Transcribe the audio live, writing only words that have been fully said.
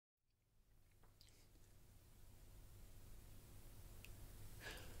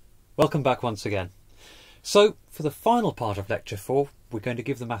Welcome back once again. So for the final part of lecture 4 we're going to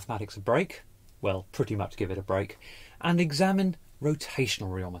give the mathematics a break, well pretty much give it a break, and examine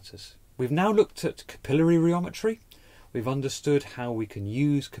rotational rheometers. We've now looked at capillary rheometry, we've understood how we can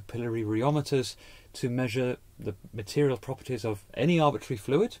use capillary rheometers to measure the material properties of any arbitrary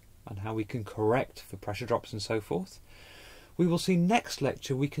fluid and how we can correct for pressure drops and so forth. We will see next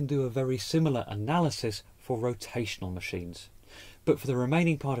lecture we can do a very similar analysis for rotational machines. But for the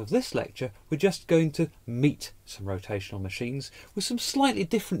remaining part of this lecture, we're just going to meet some rotational machines with some slightly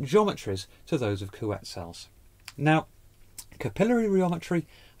different geometries to those of Couette cells. Now, capillary rheometry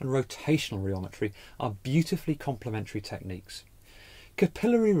and rotational rheometry are beautifully complementary techniques.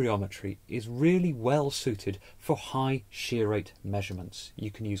 Capillary rheometry is really well suited for high shear rate measurements.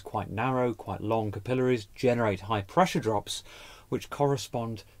 You can use quite narrow, quite long capillaries, generate high pressure drops, which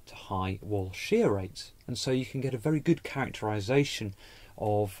correspond to high wall shear rates, and so you can get a very good characterization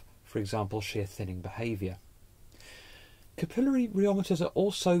of, for example, shear thinning behavior. Capillary rheometers are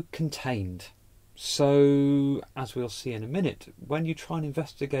also contained, so as we'll see in a minute, when you try and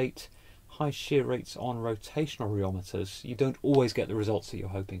investigate high shear rates on rotational rheometers, you don't always get the results that you're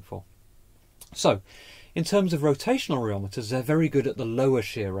hoping for. So in terms of rotational rheometers, they're very good at the lower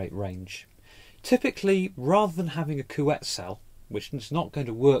shear rate range. Typically, rather than having a Couette cell, which is not going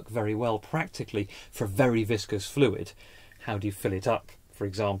to work very well practically for a very viscous fluid, how do you fill it up, for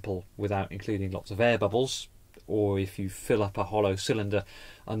example, without including lots of air bubbles? Or if you fill up a hollow cylinder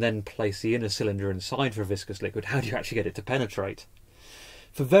and then place the inner cylinder inside for a viscous liquid, how do you actually get it to penetrate?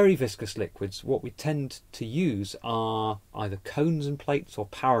 For very viscous liquids, what we tend to use are either cones and plates or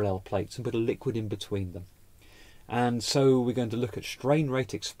parallel plates and put a liquid in between them. And so we're going to look at strain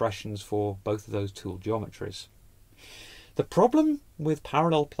rate expressions for both of those tool geometries. The problem with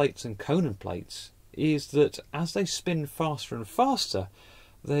parallel plates and cone plates is that as they spin faster and faster,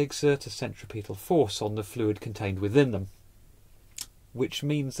 they exert a centripetal force on the fluid contained within them, which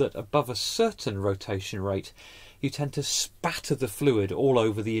means that above a certain rotation rate you tend to spatter the fluid all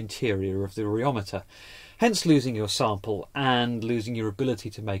over the interior of the rheometer, hence losing your sample and losing your ability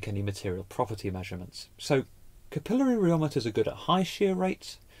to make any material property measurements. So capillary rheometers are good at high shear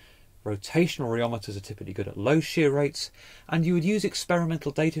rates, rotational rheometers are typically good at low shear rates, and you would use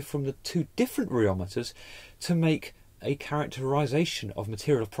experimental data from the two different rheometers to make a characterization of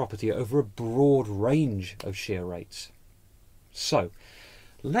material property over a broad range of shear rates. So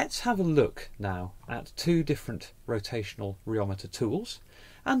let's have a look now at two different rotational rheometer tools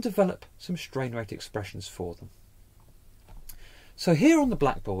and develop some strain rate expressions for them. So here on the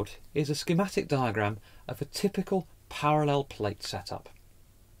blackboard is a schematic diagram of a typical parallel plate setup.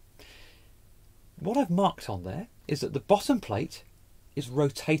 What I've marked on there is that the bottom plate is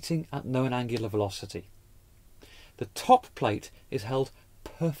rotating at known angular velocity. The top plate is held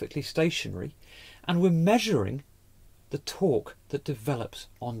perfectly stationary, and we're measuring the torque that develops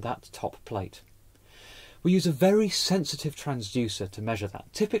on that top plate. We use a very sensitive transducer to measure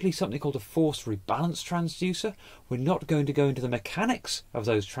that, typically something called a force rebalance transducer. We're not going to go into the mechanics of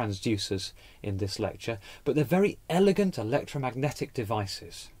those transducers in this lecture, but they're very elegant electromagnetic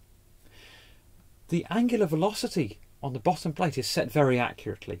devices. The angular velocity on the bottom plate is set very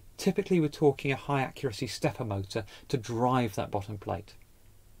accurately. Typically we're talking a high accuracy stepper motor to drive that bottom plate.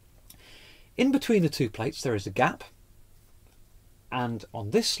 In between the two plates there is a gap, and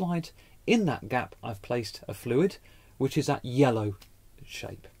on this slide, in that gap I've placed a fluid which is that yellow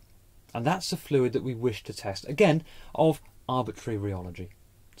shape, and that's the fluid that we wish to test, again of arbitrary rheology.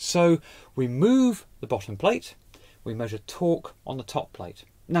 So we move the bottom plate, we measure torque on the top plate.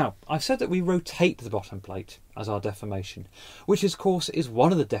 Now, I've said that we rotate the bottom plate as our deformation, which of course is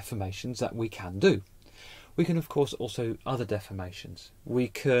one of the deformations that we can do. We can of course also other deformations. We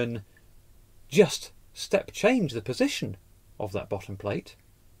can just step change the position of that bottom plate,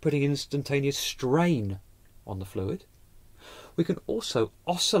 putting instantaneous strain on the fluid. We can also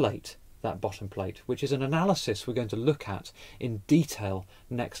oscillate that bottom plate, which is an analysis we're going to look at in detail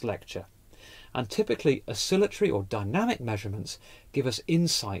next lecture. And typically oscillatory or dynamic measurements give us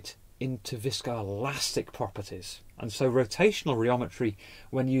insight into viscoelastic properties, and so rotational rheometry,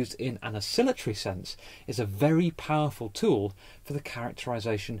 when used in an oscillatory sense, is a very powerful tool for the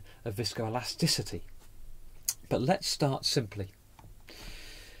characterization of viscoelasticity. But let's start simply.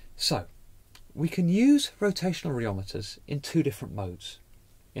 So we can use rotational rheometers in two different modes,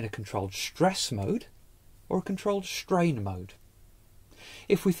 in a controlled stress mode or a controlled strain mode.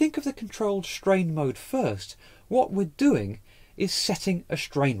 If we think of the controlled strain mode first, what we're doing is setting a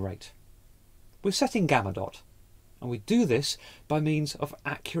strain rate. We're setting gamma dot, and we do this by means of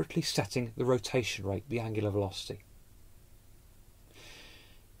accurately setting the rotation rate, the angular velocity.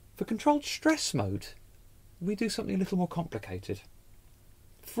 For controlled stress mode, we do something a little more complicated.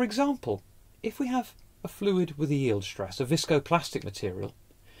 For example, if we have a fluid with a yield stress, a viscoplastic material,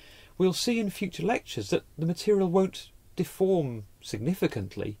 we'll see in future lectures that the material won't deform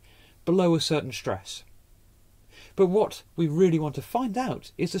significantly below a certain stress. But what we really want to find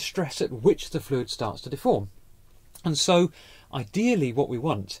out is the stress at which the fluid starts to deform. And so, ideally what we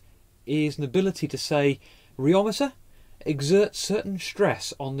want is an ability to say, rheometer, exert certain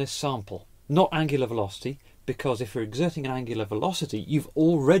stress on this sample, not angular velocity, because if you're exerting an angular velocity, you've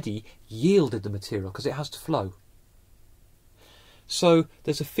already yielded the material because it has to flow. So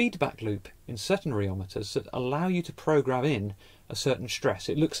there's a feedback loop in certain rheometers that allow you to program in a certain stress.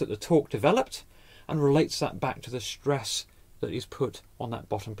 It looks at the torque developed and relates that back to the stress that is put on that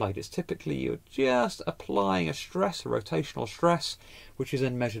bottom plate. It's typically you're just applying a stress, a rotational stress, which is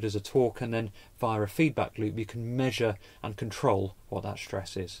then measured as a torque, and then via a feedback loop you can measure and control what that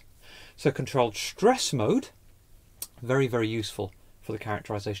stress is. So controlled stress mode, very, very useful for the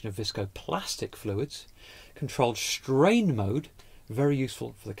characterization of viscoplastic fluids. Controlled strain mode, very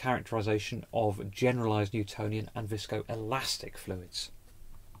useful for the characterization of generalized Newtonian and viscoelastic fluids.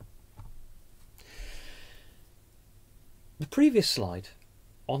 The previous slide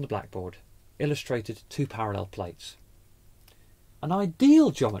on the blackboard illustrated two parallel plates. An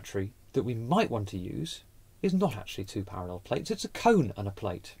ideal geometry that we might want to use is not actually two parallel plates, it's a cone and a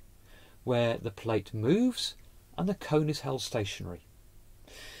plate, where the plate moves and the cone is held stationary.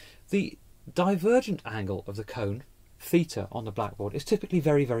 The divergent angle of the cone, theta, on the blackboard is typically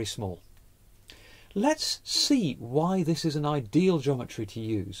very, very small. Let's see why this is an ideal geometry to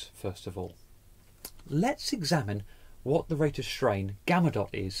use, first of all. Let's examine what the rate of strain, gamma dot,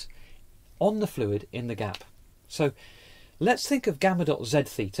 is on the fluid in the gap. So let's think of gamma dot z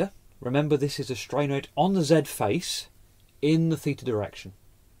theta. Remember, this is a strain rate on the z face in the theta direction.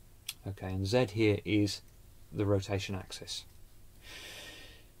 Okay, and z here is the rotation axis.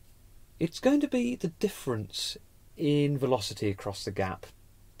 It's going to be the difference in velocity across the gap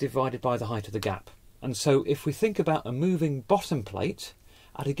divided by the height of the gap. And so if we think about a moving bottom plate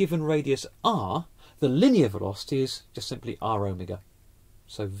at a given radius r, the linear velocity is just simply r omega.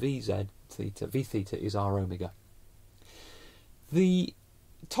 So v theta is r omega. The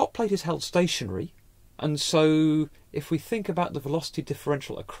top plate is held stationary, and so if we think about the velocity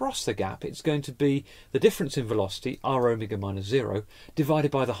differential across the gap, it's going to be the difference in velocity, r omega minus 0, divided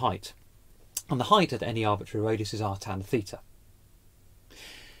by the height. And the height at any arbitrary radius is r tan theta.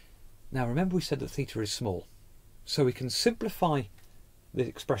 Now remember, we said that theta is small, so we can simplify the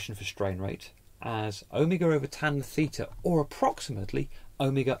expression for strain rate as omega over tan theta, or approximately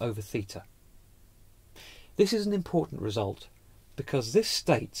omega over theta. This is an important result because this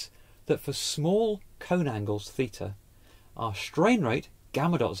states that for small cone angles theta, our strain rate,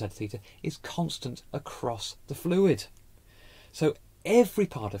 gamma dot z theta, is constant across the fluid. So every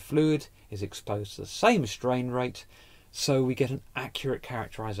part of fluid is exposed to the same strain rate, so we get an accurate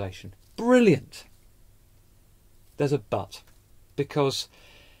characterization. Brilliant! There's a but, because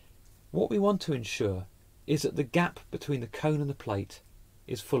what we want to ensure is that the gap between the cone and the plate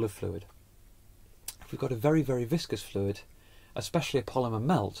is full of fluid. If we've got a very, very viscous fluid, especially a polymer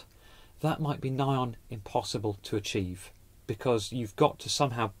melt, that might be nigh on impossible to achieve, because you've got to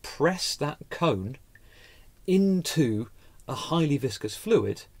somehow press that cone into a highly viscous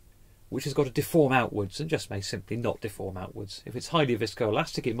fluid, which has got to deform outwards and just may simply not deform outwards. If it's highly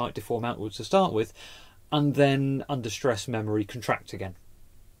viscoelastic, it might deform outwards to start with, and then under stress memory contract again.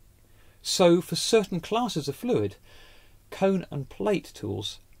 So for certain classes of fluid, cone and plate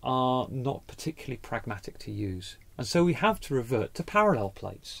tools are not particularly pragmatic to use, and so we have to revert to parallel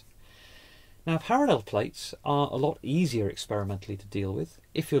plates. Now, parallel plates are a lot easier experimentally to deal with.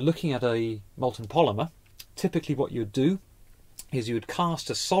 If you're looking at a molten polymer, typically what you'd do is you would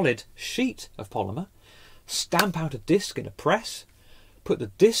cast a solid sheet of polymer, stamp out a disc in a press, put the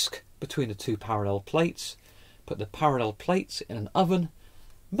disc between the two parallel plates, put the parallel plates in an oven,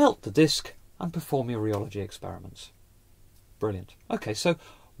 melt the disc, and perform your rheology experiments. Brilliant. Okay, so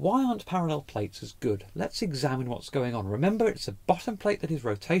why aren't parallel plates as good? Let's examine what's going on. Remember, it's a bottom plate that is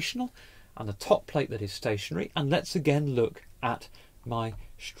rotational and the top plate that is stationary, and let's again look at my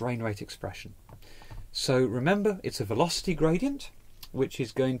strain rate expression. So remember, it's a velocity gradient, which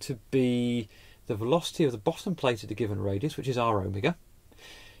is going to be the velocity of the bottom plate at a given radius, which is r omega,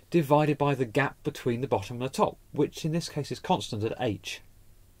 divided by the gap between the bottom and the top, which in this case is constant at h.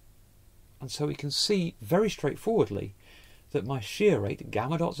 And so we can see very straightforwardly that my shear rate,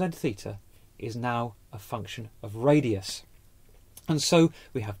 gamma dot z theta, is now a function of radius. And so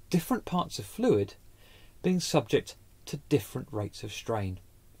we have different parts of fluid being subject to different rates of strain.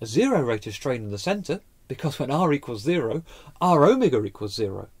 a zero rate of strain in the centre, because when R equals 0, R omega equals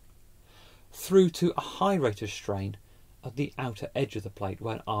 0, through to a high rate of strain at the outer edge of the plate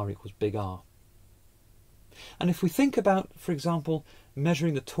when R equals big R. And if we think about, for example,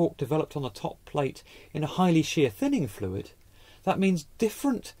 measuring the torque developed on the top plate in a highly shear thinning fluid, that means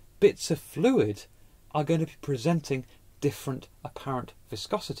different bits of fluid are going to be presenting different apparent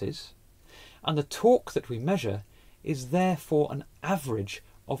viscosities, and the torque that we measure is therefore an average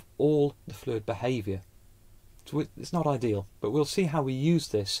of all the fluid behaviour. So it's not ideal, but we'll see how we use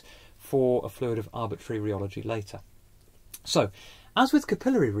this for a fluid of arbitrary rheology later. So, as with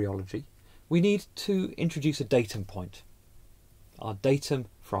capillary rheology, we need to introduce a datum point. Our datum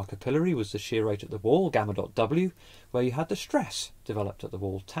for our capillary was the shear rate at the wall, gamma dot W, where you had the stress developed at the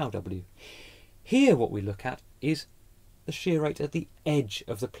wall, tau W. Here what we look at is the shear rate at the edge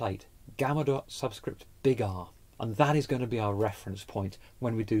of the plate, gamma dot subscript big R, and that is going to be our reference point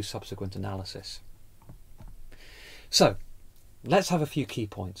when we do subsequent analysis. So, let's have a few key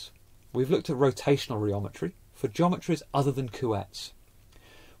points. We've looked at rotational rheometry for geometries other than couettes.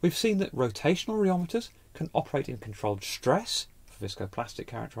 We've seen that rotational rheometers can operate in controlled stress for viscoplastic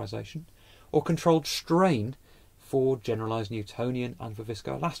characterisation, or controlled strain for generalised Newtonian and for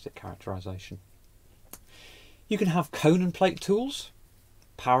viscoelastic characterisation. You can have cone and plate tools,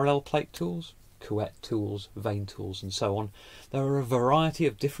 parallel plate tools, couette tools, vane tools and so on. There are a variety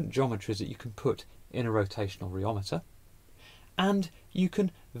of different geometries that you can put in a rotational rheometer, and you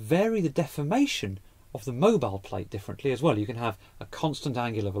can vary the deformation of the mobile plate differently as well. You can have a constant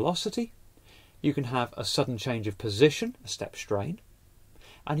angular velocity, you can have a sudden change of position, a step strain,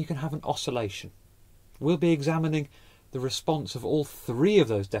 and you can have an oscillation. We'll be examining the response of all three of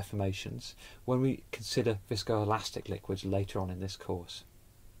those deformations when we consider viscoelastic liquids later on in this course.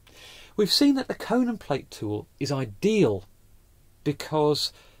 We've seen that the cone and plate tool is ideal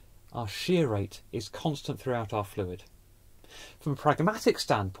because our shear rate is constant throughout our fluid. From a pragmatic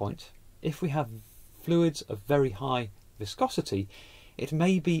standpoint, if we have fluids of very high viscosity, it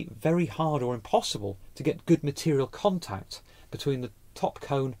may be very hard or impossible to get good material contact between the top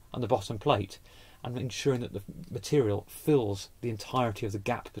cone and the bottom plate, and ensuring that the material fills the entirety of the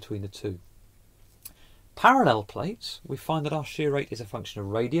gap between the two. Parallel plates, we find that our shear rate is a function of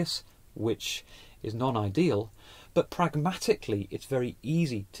radius, which is non-ideal, but pragmatically it's very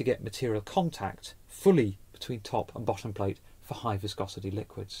easy to get material contact fully between top and bottom plate for high viscosity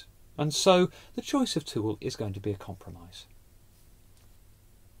liquids. And so the choice of tool is going to be a compromise.